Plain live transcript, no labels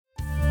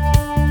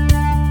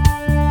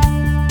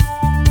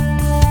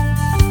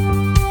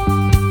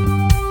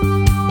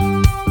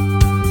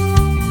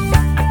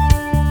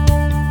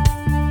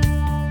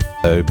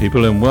Hello,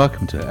 people, and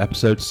welcome to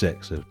episode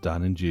 6 of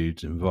Dan and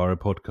Jude's Enviro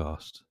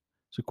podcast.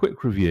 It's a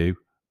quick review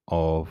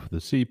of the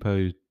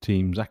CEPO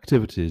team's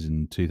activities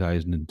in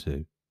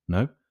 2002.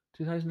 No?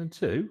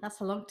 2002?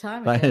 That's a long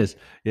time ago. That is,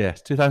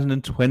 yes,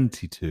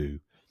 2022.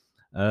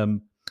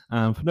 And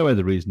for no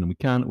other reason than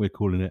we're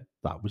calling it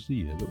That Was the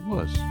Year That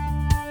Was.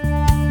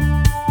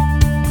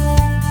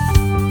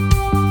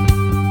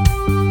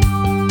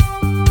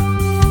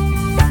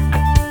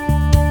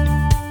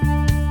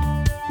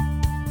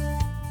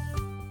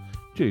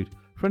 Jude,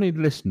 for any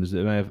listeners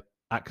that may have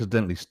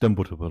accidentally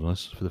stumbled upon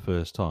us for the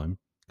first time,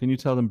 can you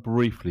tell them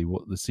briefly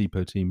what the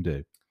CEPO team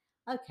do?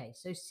 Okay,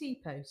 so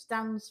CEPO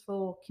stands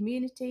for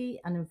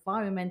Community and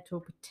Environmental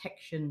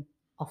Protection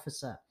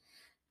Officer.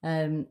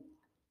 And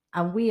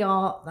we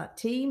are that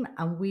team,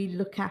 and we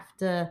look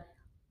after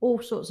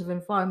all sorts of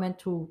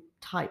environmental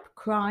type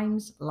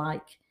crimes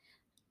like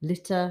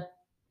litter,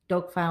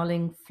 dog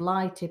fouling,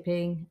 fly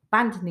tipping,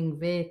 abandoning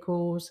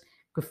vehicles,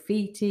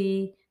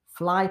 graffiti,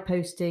 fly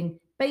posting,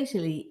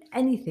 basically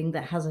anything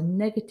that has a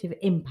negative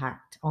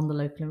impact on the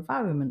local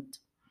environment.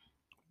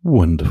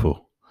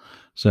 Wonderful.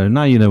 So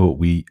now you know what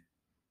we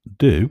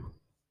do.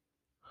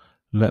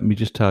 Let me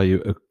just tell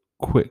you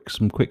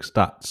some quick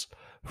stats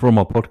from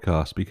our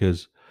podcast,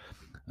 because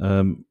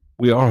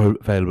we are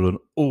available on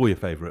all your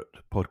favourite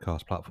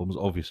podcast platforms,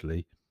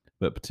 obviously,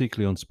 but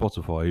particularly on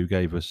Spotify, who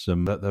gave us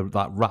some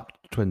that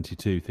Wrapped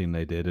 22 thing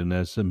they did, and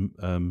there's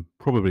some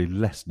probably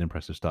less than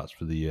impressive stats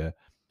for the year.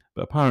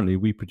 But apparently,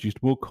 we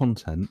produced more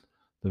content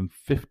than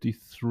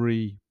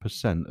 53%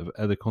 of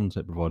other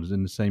content providers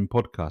in the same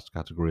podcast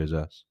category as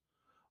us.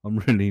 I'm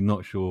really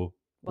not sure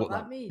what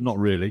that means. Not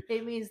really.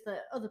 It means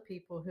that other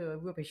people who are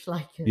rubbish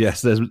like us.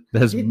 Yes, there's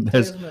as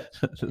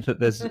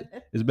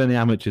many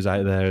amateurs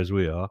out there as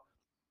we are.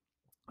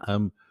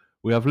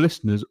 We have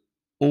listeners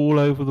all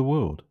over the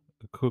world,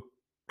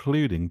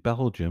 including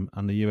Belgium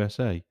and the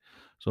USA.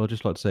 So I'd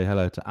just like to say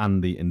hello to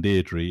Andy and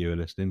Deirdre who are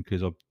listening,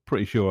 because I'm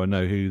pretty sure I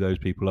know who those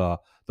people are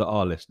that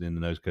are listening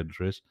in those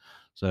countries.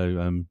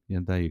 So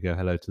there you go.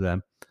 Hello to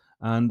them.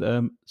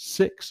 And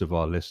 6 of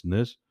our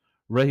listeners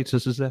rate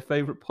us as their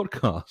favourite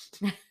podcast.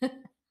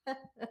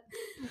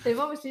 They've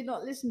obviously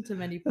not listened to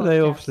many podcasts. They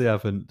obviously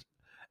haven't.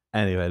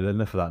 Anyway,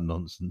 enough of that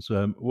nonsense.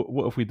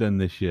 What have we done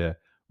this year?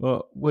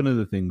 Well, one of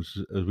the things,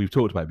 as we've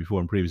talked about before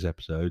in previous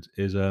episodes,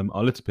 is our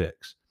litter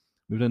picks.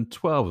 We've done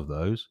 12 of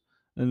those,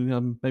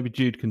 and maybe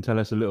Jude can tell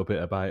us a little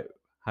bit about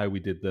how we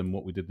did them,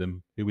 what we did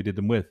them, who we did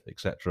them with,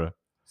 etc.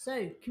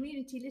 So,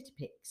 community litter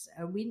picks.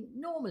 We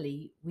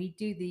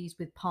do these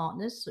with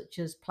partners such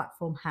as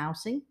Platform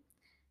Housing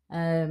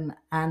and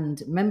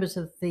members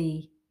of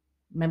the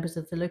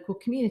local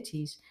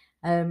communities.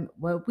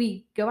 Where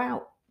we go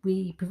out,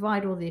 we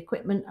provide all the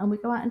equipment, and we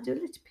go out and do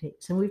litter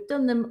picks. And we've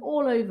done them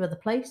all over the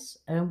place,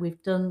 and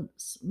we've done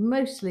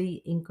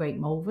mostly in Great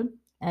Malvern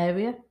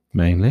area.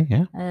 Mainly,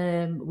 yeah.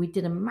 We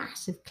did a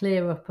massive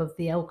clear up of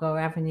the Elgar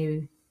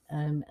Avenue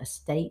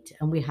estate,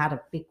 and we had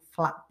a big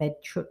flatbed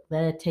truck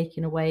there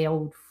taking away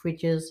old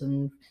fridges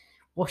and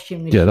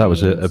washing machines. Yeah, that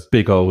was a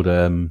big old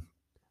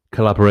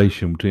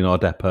collaboration between our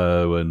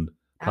depot and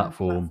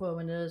Platform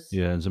and us.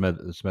 Yeah, and some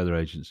other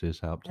agencies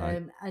helped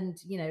out. And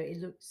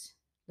it looks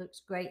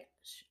great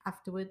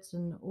afterwards,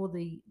 and all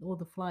the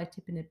fly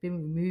tipping had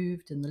been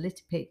removed and the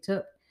litter picked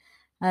up.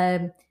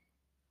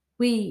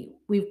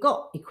 We've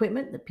got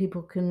equipment that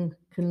people can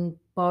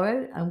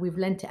borrow, and we've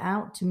lent it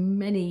out to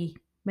many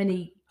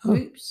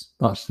groups.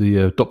 That's the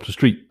Adopt a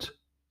Street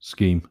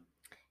scheme.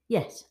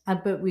 Yes,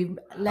 but we've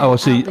I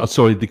see.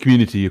 Sorry, the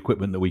community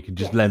equipment that we can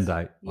just lend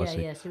out. Yeah, I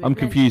see. Yeah, so I'm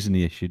confusing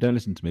the issue. Don't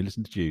listen to me.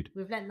 Listen to Jude.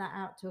 We've lent that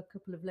out to a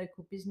couple of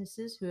local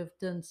businesses who have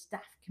done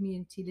staff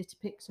community litter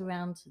picks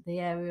around the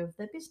area of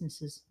their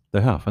businesses.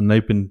 They have, and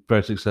they've been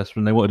very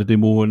successful, and they wanted to do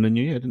more in the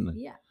new year, didn't they?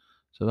 Yeah.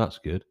 So that's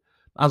good.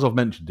 As I've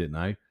mentioned it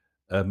now,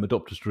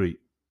 Adopt a Street.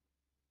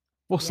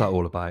 What's that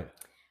all about?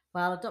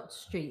 Well, Adopt a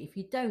Street, if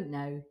you don't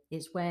know,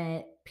 it's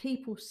where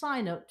people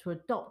sign up to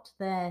adopt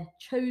their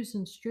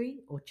chosen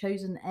street or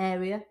chosen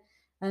area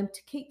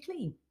to keep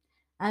clean.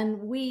 And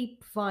we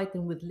provide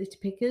them with litter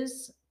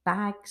pickers,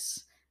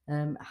 bags,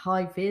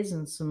 high-vis,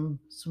 and some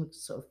sort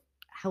of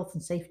health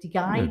and safety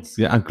guides.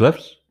 Yeah, and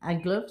gloves.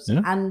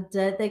 Yeah. And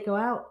they go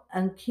out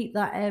and keep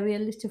that area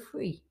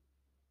litter-free.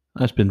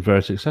 That's been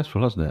very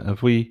successful, hasn't it? How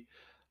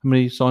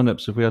many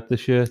sign-ups have we had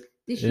this year?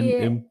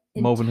 In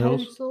Malvern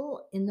Hills?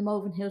 In the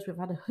Malvern Hills, we've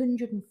had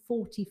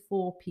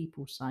 144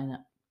 people sign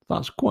up.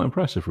 That's quite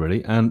impressive,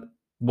 really. And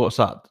what's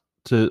that?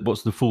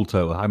 What's the full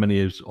total? How many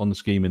is on the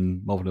scheme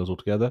in Malvern Hills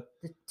altogether?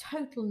 The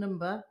total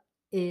number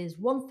is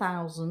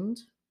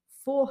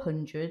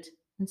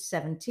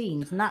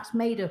 1,417, and that's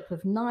made up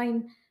of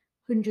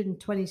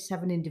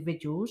 927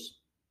 individuals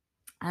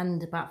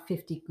and about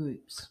 50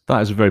 groups.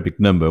 That is a very big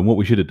number. And what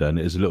we should have done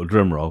is a little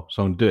drum roll.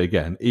 So I'm going to do it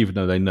again, even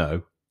though they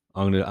know.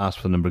 I'm going to ask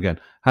for the number again.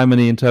 How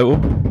many in total?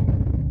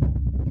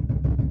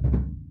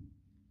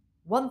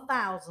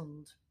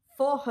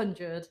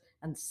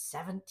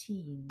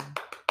 1,417.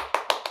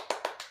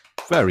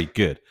 Very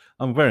good.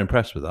 I'm very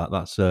impressed with that.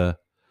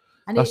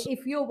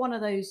 If you're one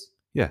of those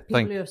Yeah,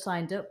 People who have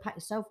signed up, pat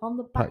yourself on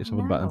the pat back yourself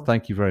on the back, and now.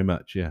 thank you very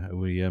much. Yeah,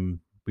 we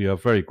are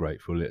very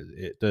grateful.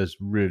 It does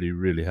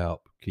really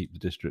help keep the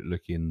district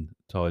looking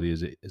tidy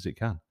as it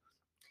can.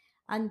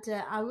 And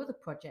our other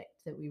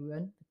project that we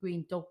run, the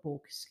Green Dog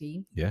Walker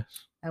Scheme, Yes,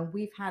 and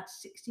we've had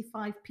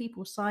 65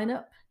 people sign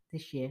up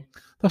this year.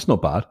 that's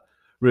not bad,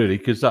 really,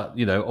 because that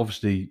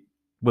obviously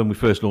when we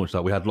first launched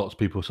that, we had lots of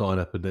people sign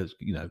up, and there's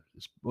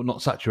it's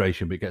not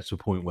saturation, but it gets to a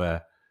point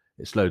where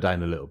it slowed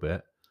down a little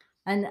bit.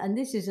 And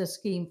this is a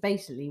scheme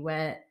basically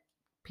where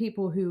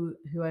people who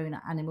own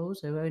animals,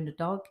 who own a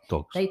dog,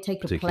 Dogs, they take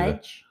a particular.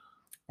 pledge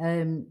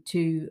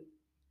to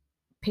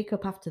pick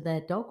up after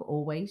their dog,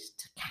 always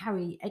to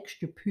carry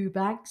extra poo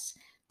bags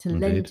to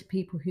lend Indeed. to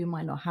people who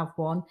might not have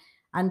one,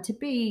 and to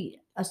be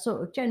a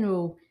sort of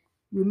general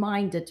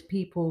reminder to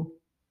people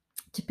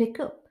to pick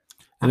up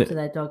And after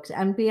their dogs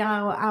and be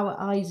our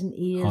eyes and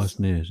ears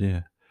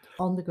yeah.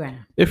 on the ground.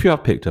 If you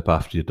have picked up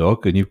after your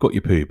dog and you've got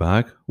your poo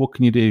bag, what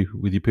can you do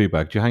with your poo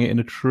bag? Do you hang it in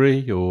a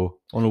tree or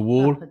on a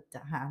wall? Oh,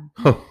 damn.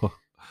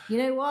 You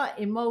know what?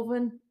 In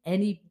Malvern,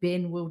 any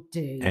bin will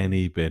do.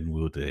 Any bin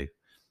will do.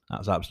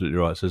 That's absolutely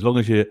right. So as long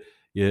as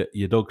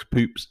your dog's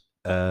poops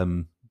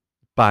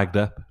bagged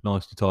up,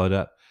 nicely tied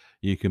up,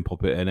 you can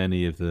pop it in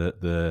any of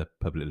the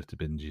public litter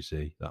bins you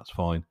see. That's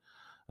fine,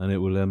 and it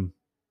will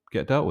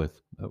get dealt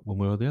with one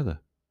way or the other.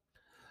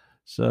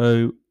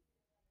 So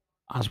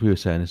as we were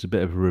saying, it's a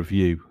bit of a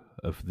review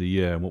of the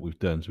year and what we've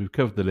done. So we've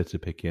covered the litter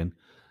picking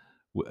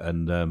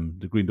and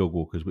the Green Dog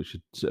Walkers, which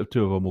are sort of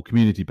two of our more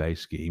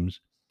community-based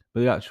schemes.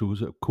 But the actual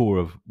sort of core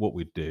of what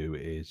we do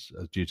is,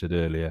 as Jude said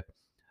earlier,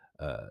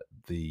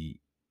 the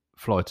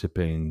fly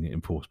tipping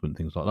enforcement,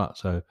 things like that.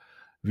 So have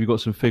you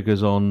got some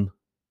figures on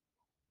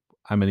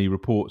how many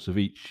reports of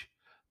each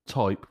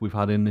type we've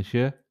had in this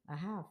year? I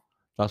have.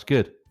 That's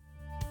good.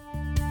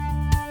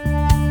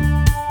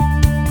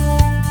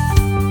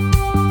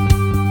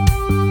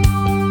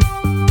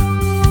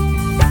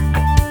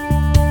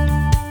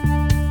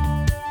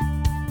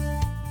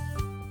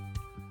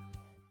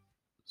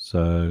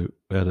 So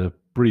we had a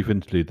brief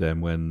interlude then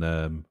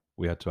when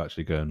we had to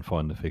actually go and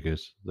find the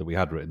figures that we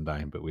had written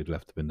down, but we'd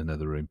left them in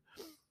another room.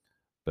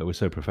 But we're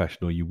so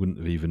professional, you wouldn't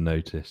have even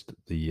noticed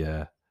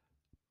the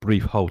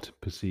brief halt of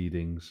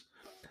proceedings.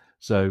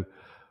 So,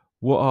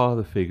 what are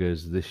the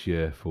figures this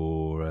year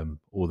for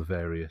all the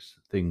various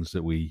things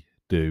that we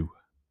do,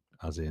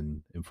 as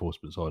in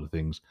enforcement side of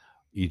things,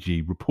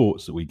 e.g.,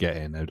 reports that we get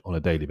in on a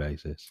daily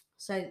basis?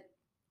 So,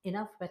 in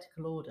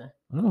alphabetical order.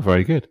 Oh,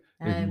 very good.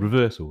 In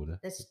reverse order.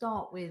 Let's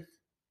start with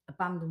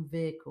abandoned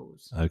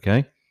vehicles.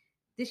 Okay.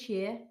 This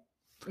year,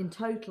 in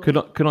total.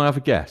 Can I have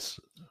a guess?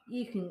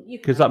 You can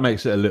because that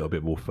makes it a little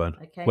bit more fun.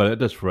 Okay. Well, it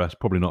does for us,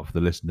 probably not for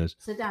the listeners.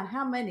 So, Dan,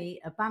 how many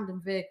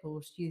abandoned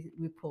vehicles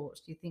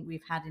reports do you think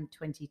we've had in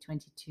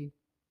 2022?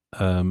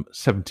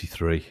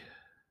 73.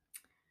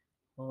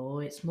 Oh,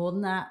 it's more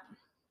than that.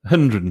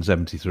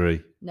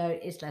 173. No,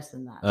 it's less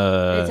than that.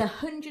 It's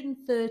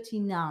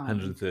 139.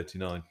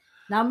 139.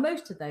 Now,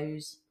 most of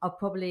those are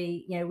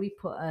probably, we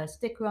put a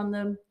sticker on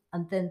them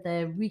and then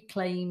they're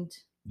reclaimed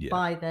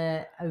by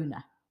their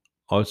owner.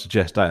 I would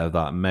suggest out of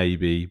that,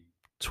 maybe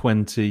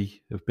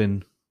 20 have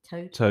been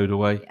towed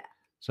away. Yeah.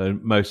 So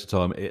most of the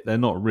time, they're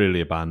not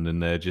really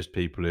abandoned. They're just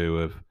people who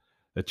have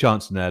a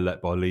chance in their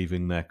luck by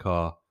leaving their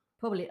car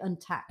probably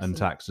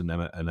untaxed and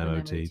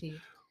MOT,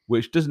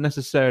 which doesn't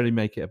necessarily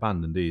make it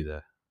abandoned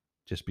either.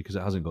 Just because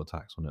it hasn't got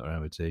tax on it or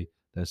MOT,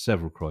 there's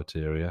several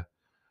criteria,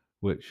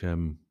 which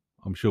I'm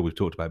sure we've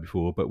talked about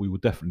before, but we will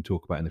definitely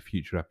talk about in a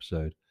future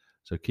episode.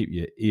 So keep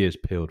your ears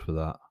peeled for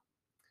that.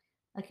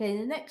 Okay,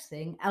 the next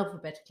thing,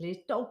 alphabetically, is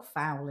dog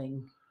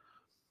fouling.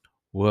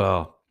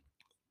 Well,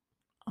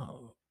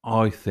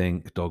 I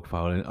think dog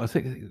fouling. I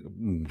think.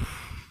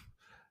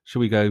 Should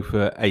we go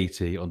for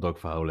 80 on dog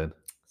fouling?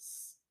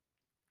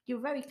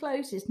 You're very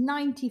close. It's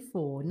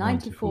 94.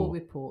 94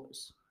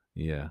 reports.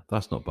 Yeah,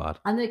 that's not bad.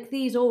 And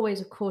these always,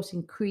 of course,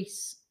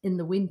 increase in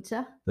the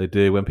winter. They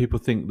do. When people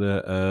think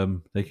that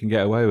they can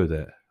get away with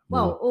it.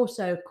 Well,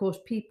 also, of course,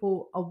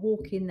 people are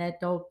walking their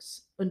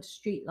dogs under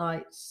street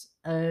lights.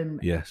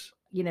 Yes.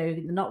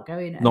 They're not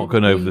going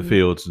over the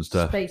fields and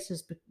stuff.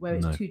 Spaces where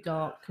it's too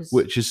dark.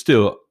 Which is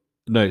still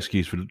no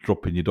excuse for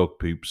dropping your dog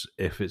poops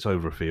if it's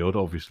over a field,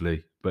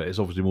 obviously. But it's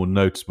obviously more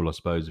noticeable, I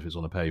suppose, if it's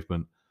on a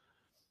pavement.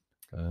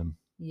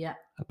 Yeah.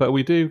 But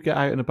we do get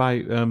out and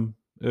about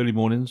early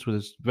mornings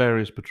with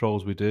various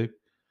patrols we do.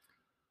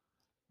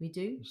 We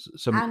do.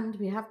 And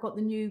we have got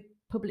the new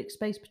public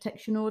space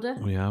protection order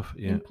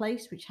in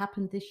place, which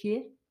happened this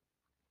year.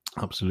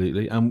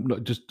 Absolutely.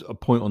 And just a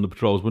point on the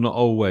patrols, we're not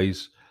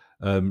always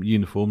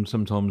uniformed.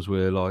 Sometimes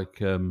we're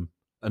like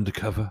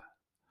undercover.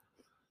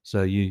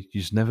 So you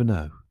just never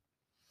know.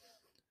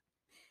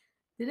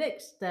 The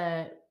next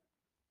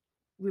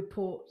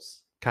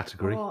reports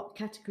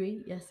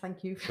category, yes,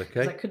 thank you.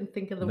 Okay. I couldn't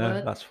think of the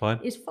word. That's fine.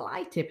 Is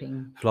fly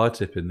tipping. Fly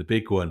tipping, the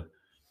big one.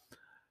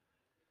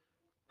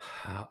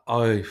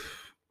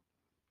 I've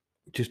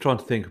just trying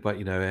to think about,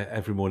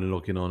 every morning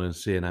logging on and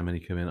seeing how many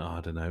come in. I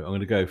don't know. I'm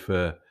going to go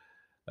for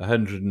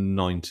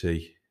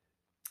 190.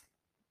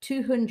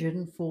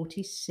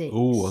 246.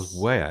 Oh, I was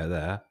way out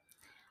there.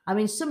 I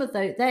mean, some of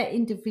those, they're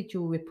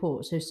individual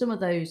reports. So some of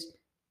those,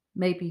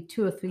 maybe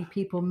 2 or 3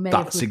 people may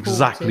That's have reported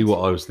exactly what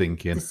I was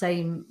thinking. the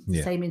same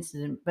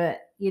incident. But,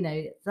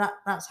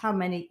 that's how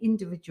many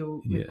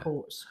individual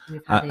reports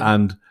we've had in.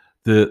 And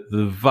the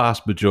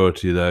vast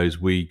majority of those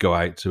we go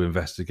out to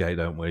investigate,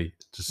 don't we,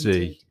 to see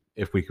Indeed.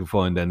 if we can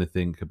find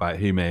anything about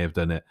who may have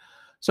done it.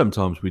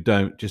 Sometimes we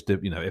don't. Just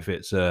if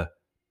it's a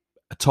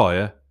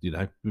tire,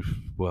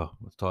 well,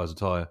 a tire's a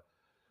tire,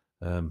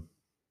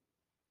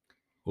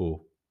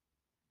 or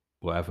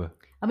whatever.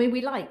 I mean,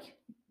 we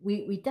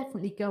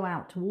definitely go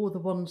out to all the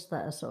ones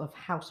that are sort of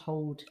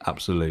household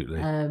Absolutely.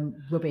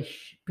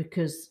 rubbish,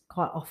 because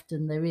quite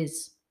often there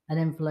is an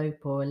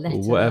envelope or a letter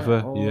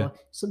whatever, or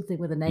something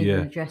with a name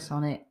and address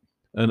on it.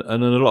 And a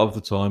lot of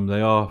the time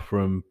they are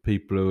from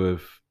people who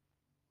have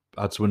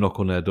had someone knock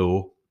on their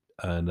door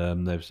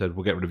and they've said,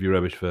 we'll get rid of your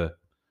rubbish for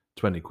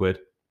 20 quid.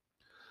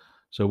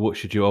 So what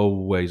should you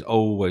always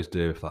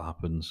do if that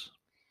happens?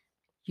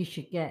 You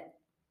should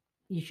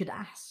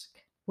ask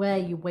where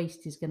your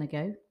waste is going to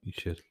go.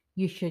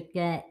 You should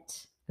get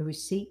a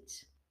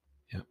receipt.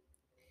 Yeah.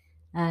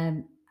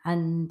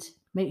 And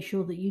make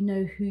sure that you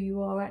know who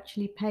you are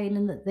actually paying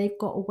and that they've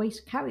got a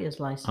waste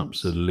carrier's license.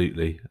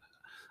 Absolutely.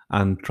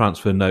 And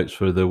transfer notes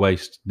for the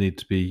waste need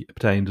to be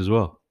obtained as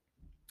well.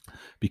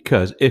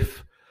 Because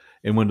if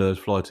in one of those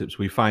fly tips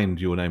we find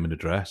your name and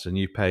address and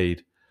you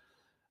paid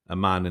a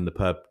man in the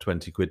pub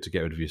 20 quid to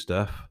get rid of your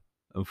stuff,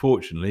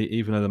 unfortunately,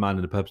 even though the man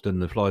in the pub's done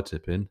the fly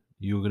tipping,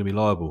 you're going to be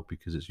liable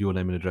because it's your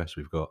name and address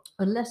we've got.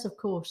 Unless, of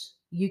course,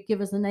 you give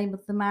us the name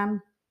of the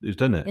man who's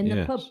done it in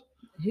the pub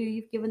who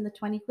you've given the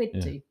 20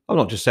 quid to. I'm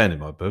not just saying it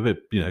my pub.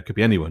 It could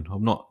be anyone.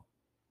 I'm not,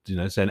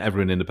 saying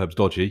everyone in the pub's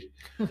dodgy.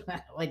 Well,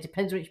 it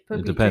depends which pub.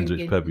 It depends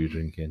which pub you're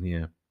drinking.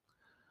 Yeah.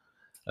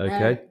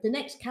 Okay. The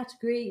next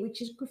category,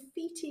 which is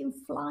graffiti and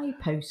fly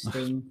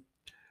posting.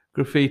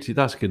 Graffiti,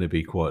 that's going to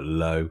be quite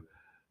low.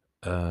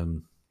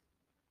 I'm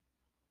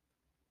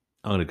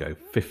going to go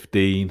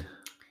 15.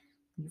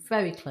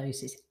 Very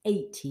close. It's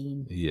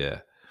 18. Yeah.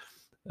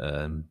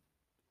 We're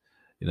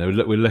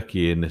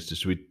lucky in this,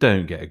 just we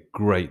don't get a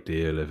great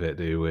deal of it,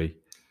 do we?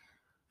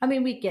 I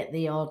mean, we get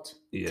the odd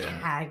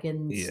tag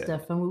and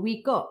stuff, and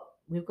we've got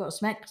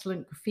some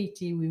excellent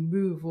graffiti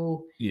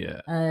removal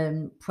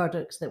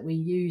products that we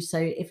use. So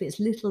if it's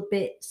little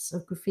bits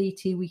of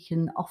graffiti, we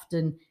can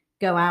often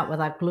go out with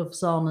our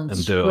gloves on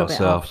and do it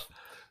ourselves.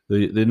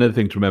 The another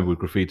thing to remember with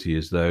graffiti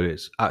is, though,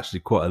 it's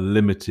actually quite a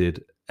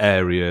limited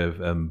area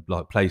of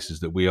like places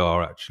that we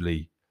are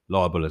actually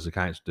liable as a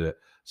council to do it.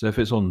 So if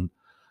it's on,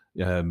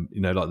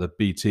 like the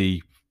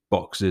BT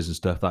boxes and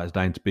stuff, that is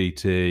down to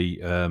BT.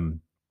 The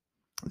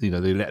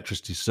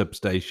electricity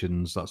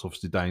substations, that's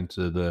obviously down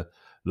to the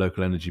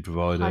local energy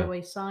provider.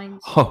 Highway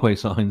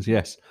signs,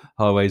 yes.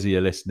 Highways, are you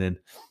listening?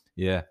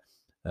 Yeah.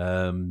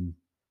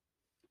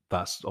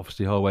 That's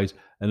obviously highways,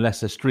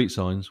 unless they're street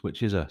signs,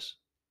 which is us.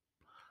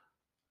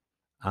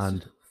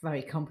 And it's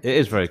very complicated. It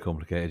is very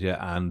complicated,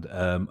 yeah. And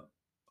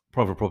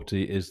private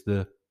property is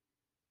the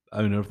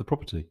owner of the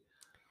property.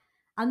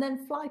 And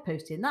then fly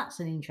posting, that's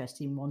an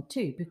interesting one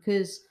too,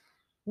 because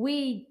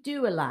we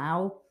do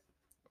allow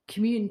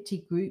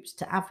community groups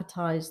to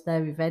advertise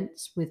their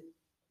events with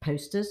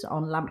posters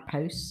on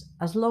lampposts,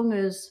 as long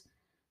as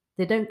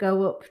they don't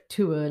go up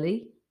too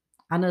early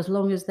and as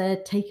long as they're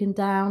taken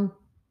down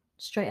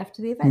straight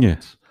after the event.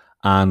 Yes,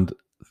 and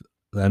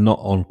they're not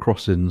on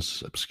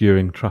crossings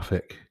obscuring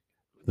traffic,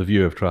 the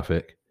view of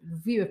traffic.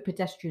 View of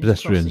pedestrians.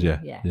 Pedestrians,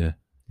 crossing, yeah.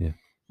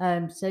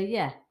 So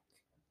yeah,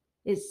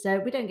 it's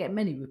we don't get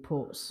many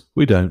reports.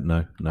 We don't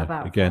know.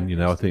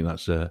 Again, I think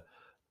that's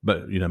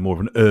but more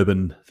of an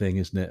urban thing,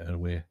 isn't it? And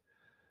we're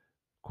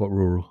quite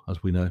rural,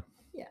 as we know.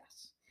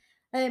 Yes.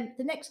 The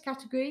next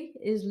category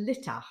is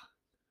litter.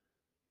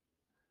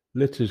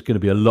 Litter is going to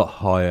be a lot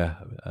higher,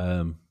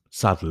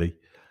 sadly.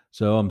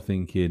 So I'm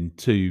thinking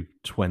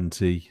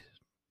 220.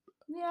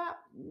 Yeah,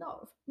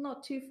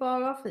 not too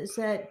far off. It's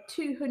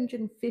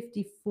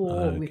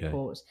 254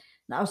 reports.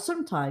 Now,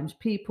 sometimes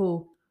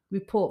people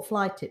report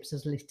fly tips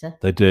as litter.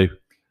 They do.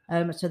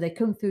 So they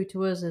come through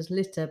to us as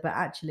litter, but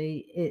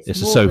actually it's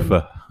more a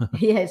sofa.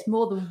 It's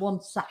more than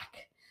one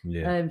sack.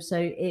 Yeah. So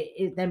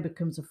it then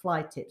becomes a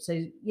fly tip.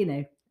 So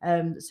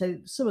so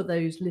some of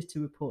those litter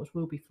reports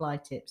will be fly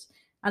tips,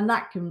 and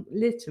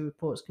litter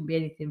reports can be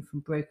anything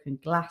from broken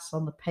glass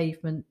on the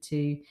pavement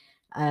to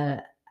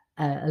a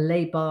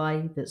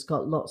lay-by that's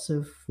got lots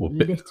of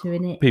litter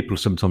in it. People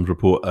sometimes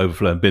report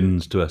overflowing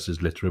bins to us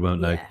as litter,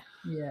 won't they?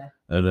 Yeah.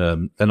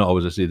 And they're not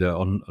always either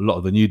on a lot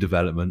of the new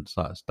developments.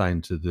 That's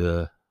down to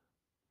the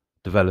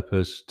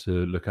developers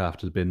to look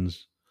after the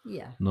bins.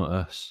 Yeah. Not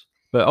us.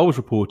 But always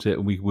report it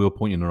and we will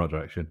point you in the right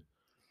direction.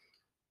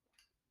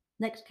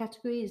 Next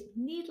category is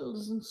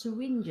needles and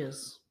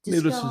syringes.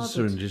 Needles and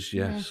syringes,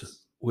 yes.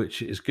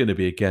 Which is going to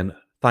be, again,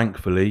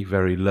 thankfully,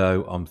 very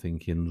low. I'm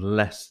thinking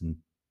less than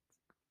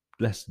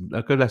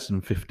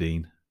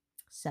 15.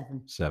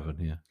 7,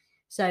 yeah.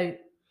 So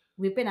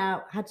we've been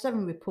out, had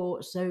 7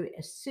 reports. So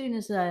as soon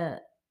as a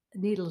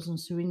needles and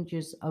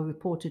syringes are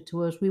reported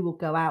to us, we will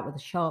go out with a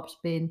sharps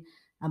bin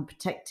and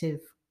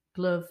protective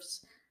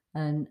gloves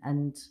and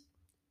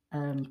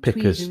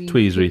Pickers, tweezery,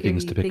 tweezery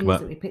things to pickery pick them things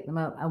that up. we pick them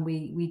up, and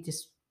we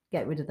just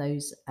get rid of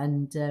those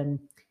and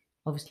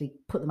obviously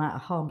put them out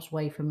of harm's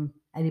way from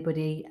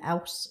anybody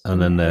else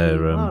And then any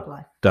they're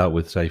wildlife. dealt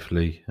with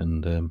safely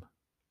and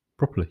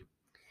properly.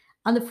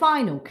 And the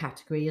final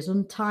category is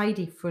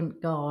untidy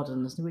front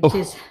gardens, which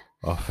is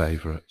our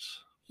favourites.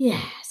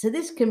 yeah. So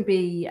this can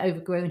be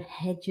overgrown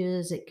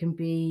hedges. It can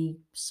be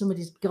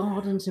somebody's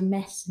garden's a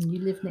mess and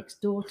you live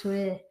next door to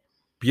it.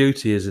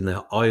 Beauty is in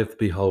the eye of the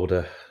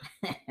beholder.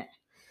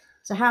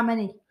 So how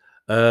many?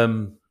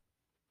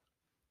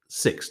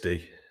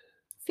 60.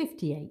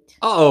 58.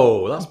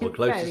 Oh, that's my Very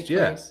closest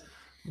yet. close.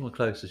 My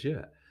closest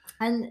yet.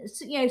 And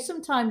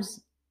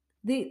sometimes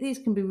these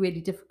can be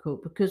really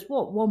difficult because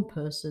what one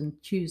person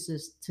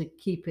chooses to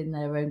keep in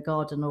their own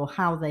garden or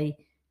how they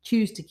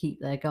choose to keep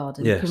their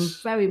garden can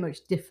Yes. very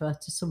much differ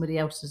to somebody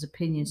else's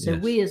opinion. So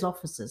Yes. we as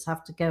officers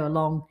have to go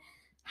along,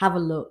 have a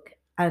look,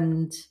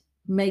 and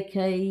make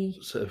a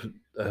Sort of,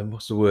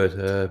 what's the word?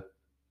 I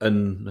was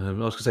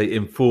going to say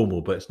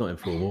informal, but it's not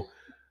informal.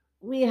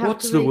 we have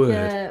What's to the make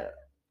word?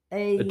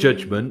 A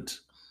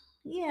judgment.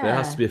 Yeah, There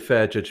has to be a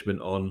fair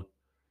judgment on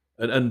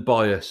and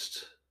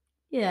unbiased.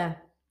 Yeah,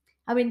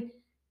 I mean,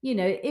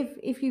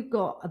 if you've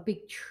got a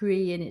big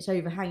tree and it's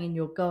overhanging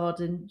your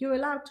garden, you're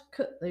allowed to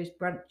cut those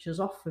branches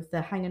off if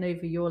they're hanging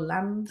over your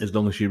land. As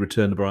long as you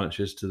return the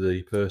branches to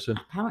the person.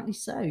 Apparently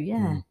so,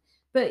 yeah.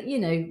 But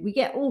we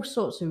get all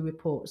sorts of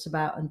reports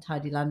about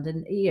untidy land,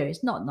 and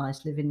it's not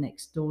nice living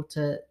next door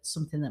to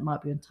something that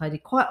might be untidy.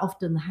 Quite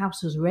often the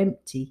houses are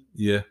empty,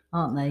 Yeah,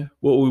 aren't they?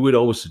 what we would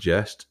always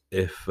suggest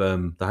if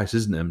the house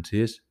isn't empty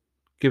is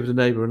give the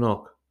neighbour a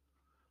knock,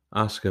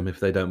 ask them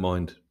if they don't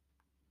mind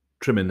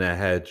trimming their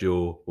hedge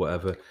or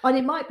whatever. And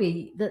it might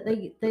be that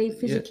they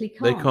physically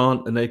can't. They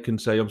can't, and they can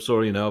say, "I'm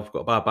sorry, I've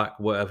got a bad back,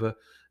 or whatever."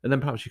 And then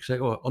perhaps you can say,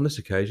 "Oh, on this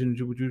occasion,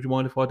 would you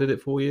mind if I did it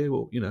for you?"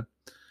 Or Yeah.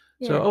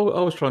 So I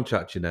always try and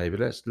chat to your neighbour.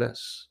 Let's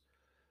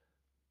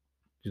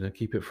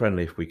keep it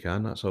friendly if we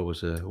can. That's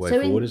always a way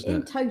forward, isn't it?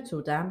 In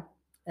total, Dan,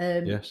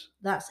 Yes.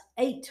 that's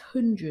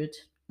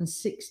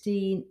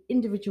 816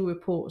 individual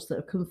reports that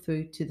have come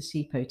through to the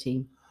CEPO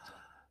team.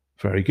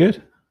 Very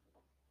good.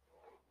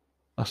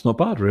 That's not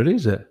bad, really,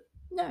 is it?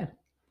 No.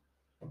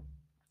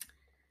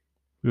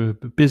 We're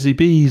busy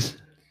bees.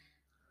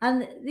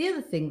 And the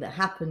other thing that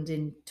happened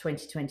in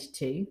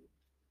 2022.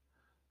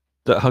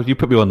 How you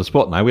put me on the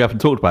spot now? We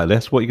haven't talked about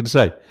this. What are you going to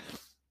say?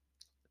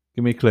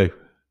 Give me a clue.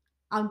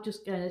 I'm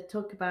just going to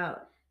talk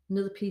about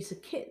another piece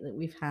of kit that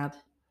we've had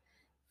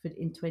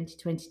in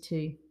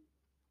 2022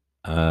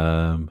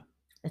 at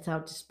our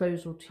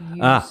disposal to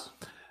use.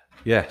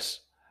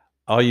 Yes.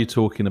 Are you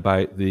talking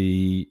about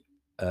the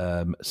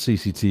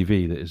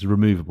CCTV that is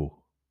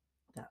removable?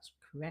 That's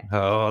correct.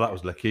 Oh, that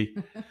was lucky.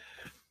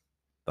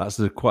 That's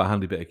quite a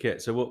handy bit of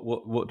kit. So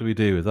what do we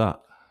do with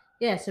that?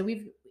 Yeah, so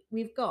we've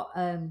got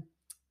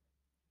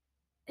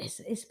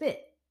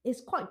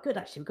it's quite good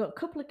actually. We've got a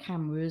couple of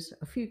cameras,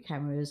 a few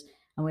cameras,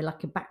 and we're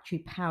like a battery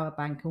power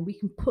bank, and we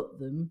can put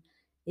them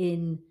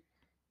in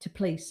to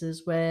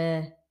places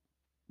where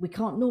we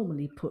can't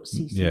normally put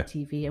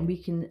CCTV, and we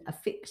can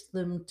affix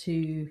them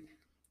to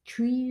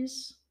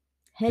trees,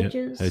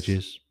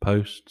 hedges,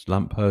 posts,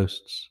 lamp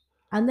posts.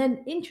 And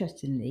then,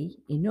 interestingly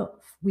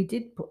enough, we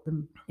did put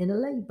them in a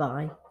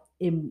lay-by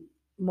in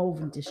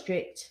Malvern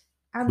District,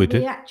 and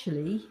we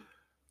actually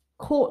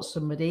caught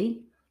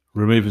somebody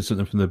removing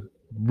something from the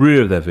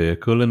rear of their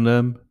vehicle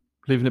and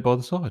leaving it by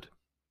the side.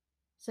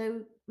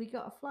 So we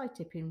got a fly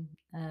tipping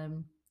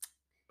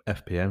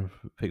FPN,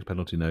 fixed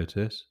penalty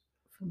notice,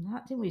 from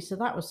that, didn't we? So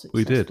that was successful.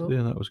 We did,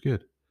 yeah, that was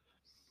good.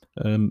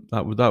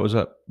 That was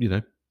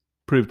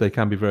proved they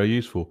can be very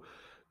useful.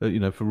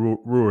 For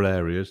rural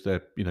areas,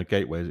 they're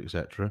gateways,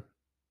 etc.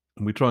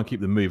 And we try and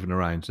keep them moving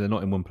around, so they're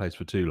not in one place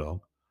for too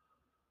long.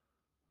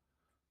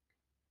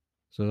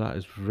 So that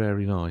is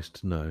very nice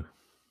to know.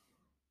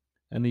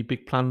 Any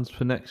big plans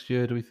for next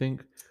year, do we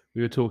think?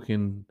 We were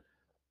talking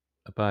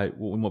about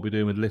what we might be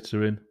doing with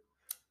littering.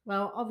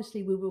 Well,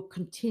 obviously, we will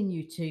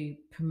continue to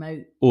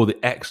promote all the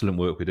excellent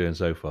work we're doing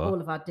so far. All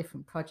of our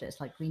different projects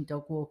like Green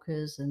Dog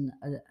Walkers and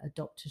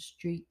Adopt a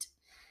Street.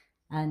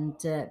 And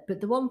but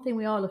the one thing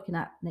we are looking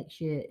at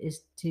next year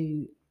is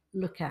to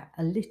look at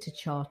a litter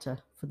charter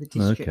for the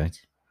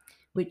district,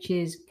 which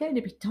is going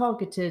to be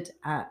targeted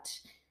at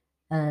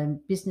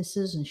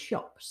businesses and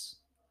shops.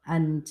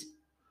 And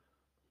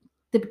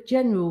the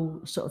general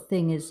sort of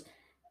thing is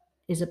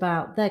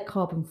about their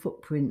carbon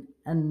footprint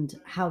and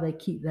how they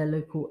keep their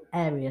local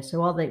area. So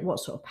what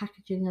sort of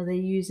packaging are they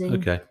using?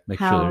 Okay, make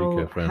sure they're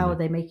eco-friendly. How are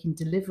they making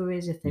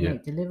deliveries if they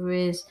make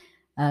deliveries?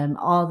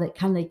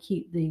 Can they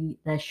keep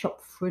their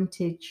shop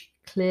frontage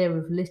clear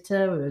of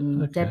litter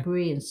and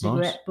debris and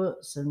cigarette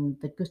butts and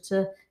the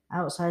gutter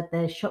outside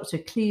their shop? So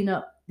clean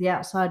up the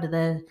outside of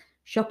their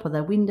shop, or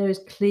their windows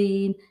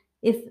clean.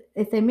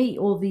 If they meet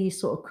all these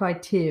sort of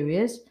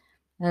criterias,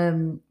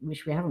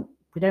 which we don't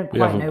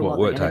quite know what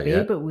they're going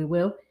to be, but we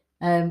will.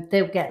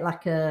 They'll get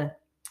like a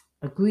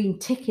a green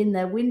tick in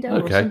their window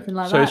or Okay, something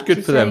like so that. it's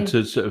good for them say,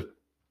 to sort of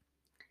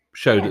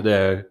show yeah, that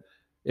they're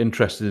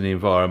interested in the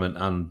environment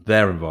and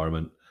their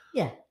environment.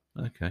 yeah.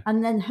 Okay,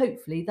 And then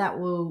hopefully that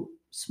will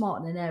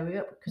smarten an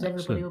area up because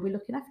everybody excellent, will be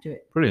looking after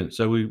it. brilliant.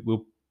 So we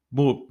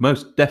will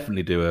most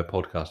definitely do a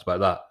podcast about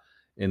that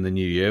in the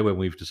new year when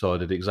we've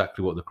decided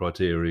exactly what the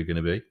criteria are going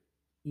to be.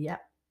 Yeah.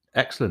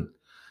 Excellent.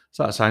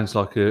 So that sounds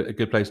like a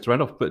good place to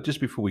end off. But just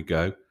before we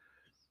go,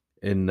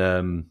 in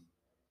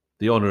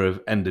the honour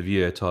of end of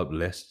year type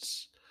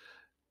lists,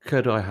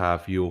 could I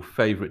have your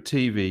favourite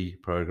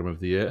TV programme of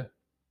the year?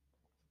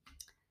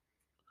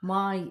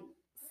 My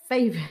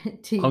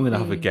favourite TV. I'm going to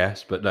have a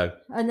guess, but no,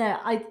 I know.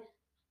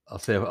 I'll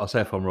say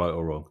if I'm right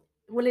or wrong.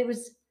 Well, it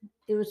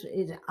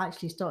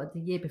actually started the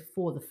year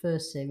before the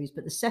first series,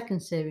 but the second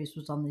series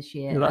was on this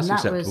year, Yeah, and that's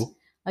that was acceptable.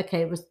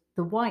 okay. It was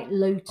The White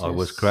Lotus. I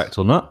was correct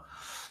on that.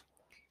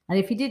 And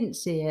if you didn't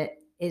see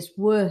it, it's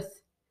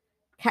worth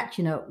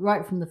catching up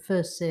right from the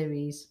first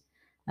series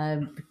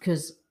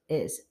because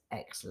it's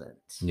excellent.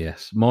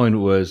 Yes,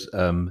 mine was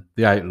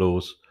The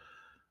Outlaws,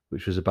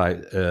 which was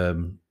about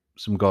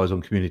some guys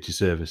on community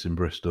service in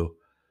Bristol,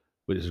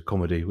 which is a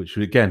comedy, which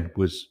again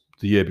was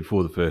the year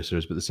before the first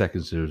series, but the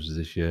second series was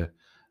this year.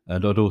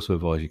 And I'd also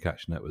advise you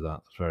catching up with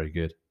that. It's very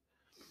good.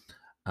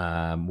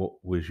 What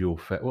was your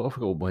well? I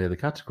forgot what my other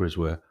categories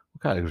were.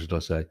 What categories did I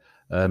say?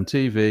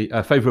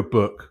 TV, favorite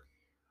book.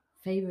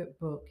 Favorite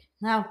book.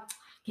 Now,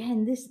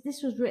 again,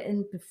 this was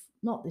written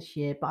not this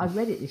year, but I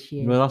read it this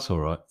year. Well, that's all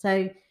right.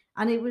 So,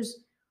 and it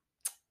was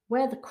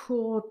Where the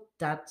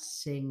Crawdads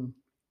Sing.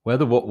 Where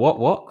the what?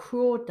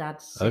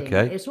 Crawdads Sing.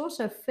 Okay. It's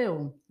also a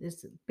film.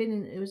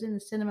 It was in the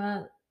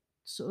cinema,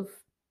 sort of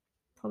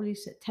probably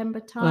September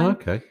time. Oh,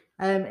 okay.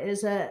 It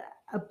was a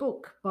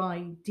book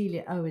by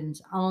Delia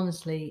Owens.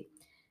 Honestly,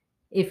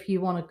 if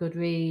you want a good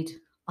read,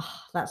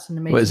 that's an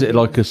amazing. Well, is it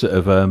like a sort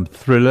of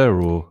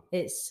thriller or?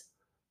 It's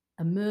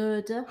a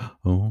murder.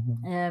 Oh.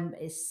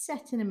 It's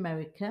set in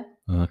America.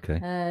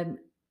 Okay.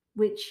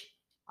 Which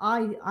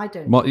I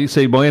don't. You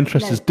see, my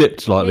interest has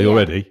dipped slightly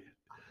already.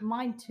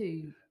 Mine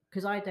too,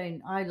 because I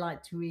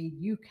like to read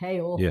UK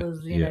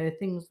authors, you know,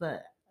 things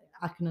that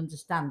I can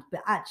understand.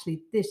 But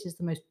actually, this is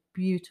the most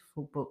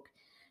beautiful book,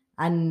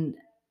 and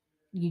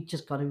you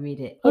just got to read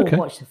it or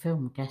watch the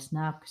film. I guess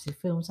now because the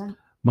film's out.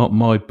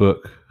 My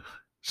book,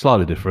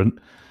 slightly different.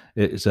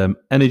 It's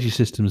energy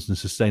systems and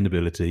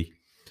sustainability.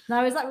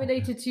 Now, is that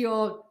related to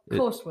your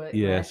coursework?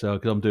 Yeah, so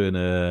because I'm doing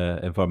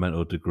an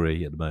environmental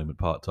degree at the moment,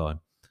 part time.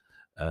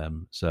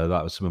 So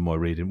that was some of my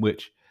reading,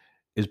 which,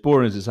 as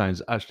boring as it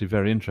sounds, actually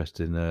very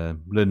interesting.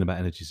 Learning about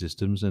energy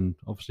systems and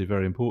obviously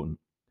very important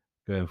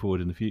going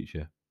forward in the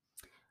future.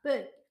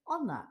 But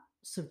on that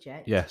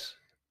subject, yes,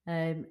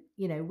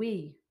 you know,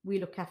 we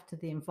look after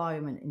the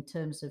environment in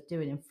terms of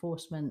doing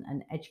enforcement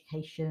and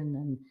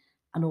education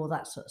and all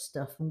that sort of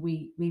stuff, and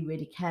we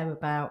really care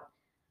about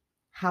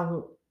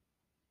how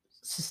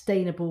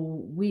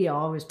sustainable we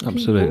are as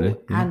people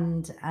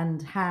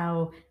and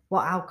how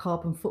what our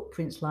carbon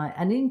footprint's like.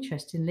 And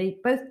interestingly,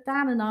 both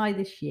Dan and I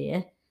this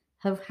year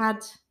have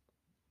had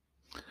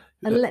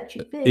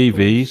electric vehicles.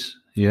 EVs,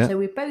 yeah. So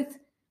we're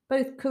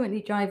both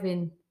currently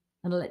driving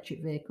an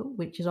electric vehicle,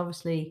 which has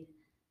obviously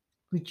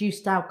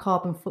reduced our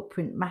carbon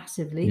footprint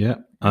massively. Yeah,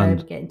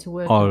 and getting to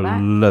work. I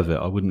love it.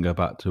 I wouldn't go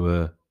back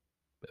to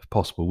if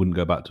possible, wouldn't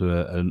go back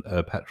to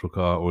a petrol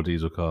car or a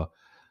diesel car.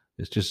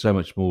 It's just so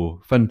much more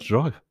fun to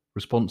drive,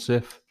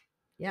 responsive.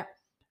 Yeah.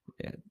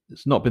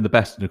 It's not been the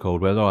best in the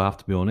cold weather, I have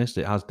to be honest.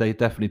 It has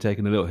definitely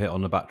taken a little hit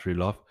on the battery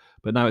life,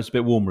 but now it's a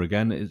bit warmer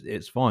again.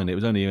 It's fine. It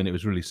was only when it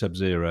was really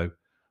sub-zero,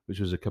 which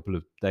was a couple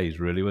of days,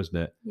 really, wasn't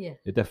it? Yeah.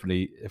 It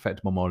definitely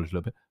affected my mileage a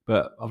little bit,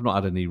 but I've not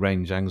had any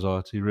range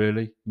anxiety,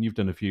 really. And you've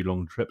done a few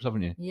long trips,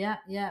 haven't you? Yeah.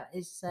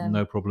 It's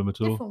no problem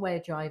at all. Different way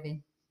of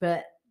driving,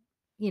 but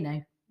you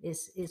know,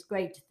 it's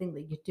great to think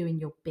that you're doing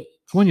your bit.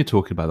 When you're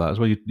talking about that as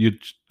well, you're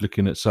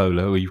looking at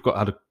solar, or you've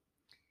had a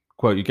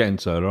quote. You're getting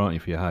solar, aren't you,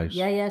 for your house?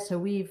 Yeah. So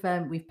we've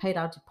paid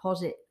our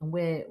deposit, and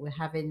we're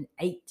having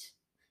eight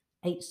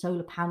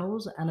solar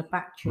panels and a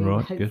battery,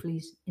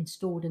 hopefully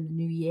installed in the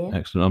new year.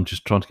 Excellent. I'm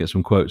just trying to get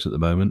some quotes at the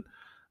moment.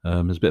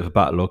 There's a bit of a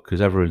backlog because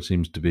everyone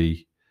seems to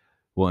be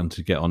wanting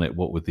to get on it.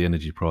 What with the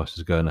energy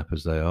prices going up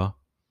as they are,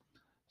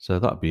 so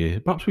that'd be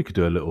perhaps we could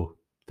do a little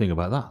thing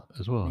about that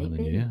as well. Maybe, in the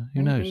new year.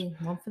 Who knows?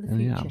 One for the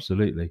future. Yeah,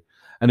 absolutely.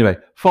 Anyway,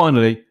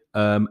 finally,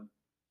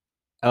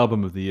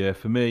 album of the year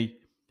for me,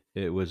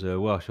 it was a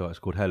Welsh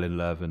artist called Helen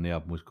Love, and the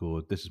album was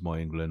called "This Is My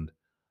England."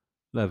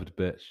 Love it to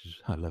bits.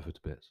 I love it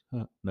to bits.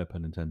 No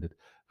pun intended.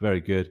 Very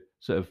good.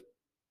 Sort of,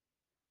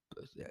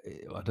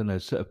 I don't know,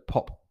 sort of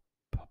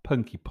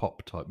punky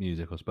pop type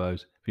music, I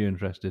suppose, if you're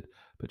interested.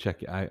 But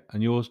check it out.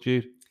 And yours,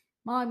 Jude?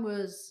 Mine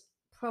was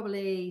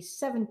probably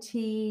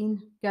 17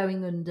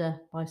 Going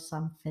Under by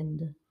Sam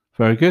Fender.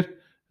 Very good.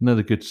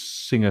 Another good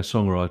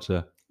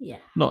singer-songwriter. Yeah.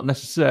 Not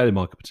necessarily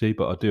my cup of tea,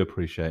 but I do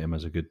appreciate him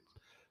as a good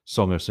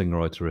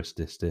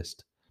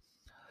singer-songwriterist.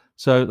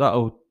 So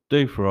that'll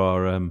do for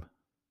our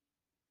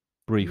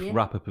brief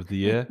wrap-up of the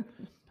year.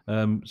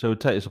 So we'll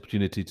take this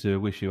opportunity to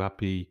wish you a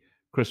happy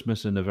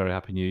Christmas and a very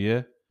happy New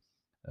Year.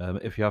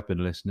 If you have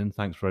been listening,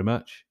 thanks very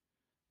much.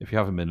 If you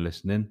haven't been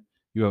listening,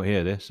 you won't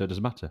hear this, so it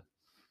doesn't matter.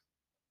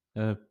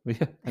 Yeah,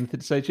 anything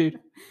to say, Jude?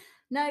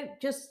 No,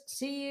 just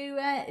see you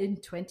in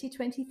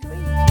 2023.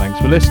 Thanks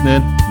for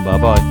listening.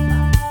 Bye-bye.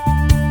 Bye.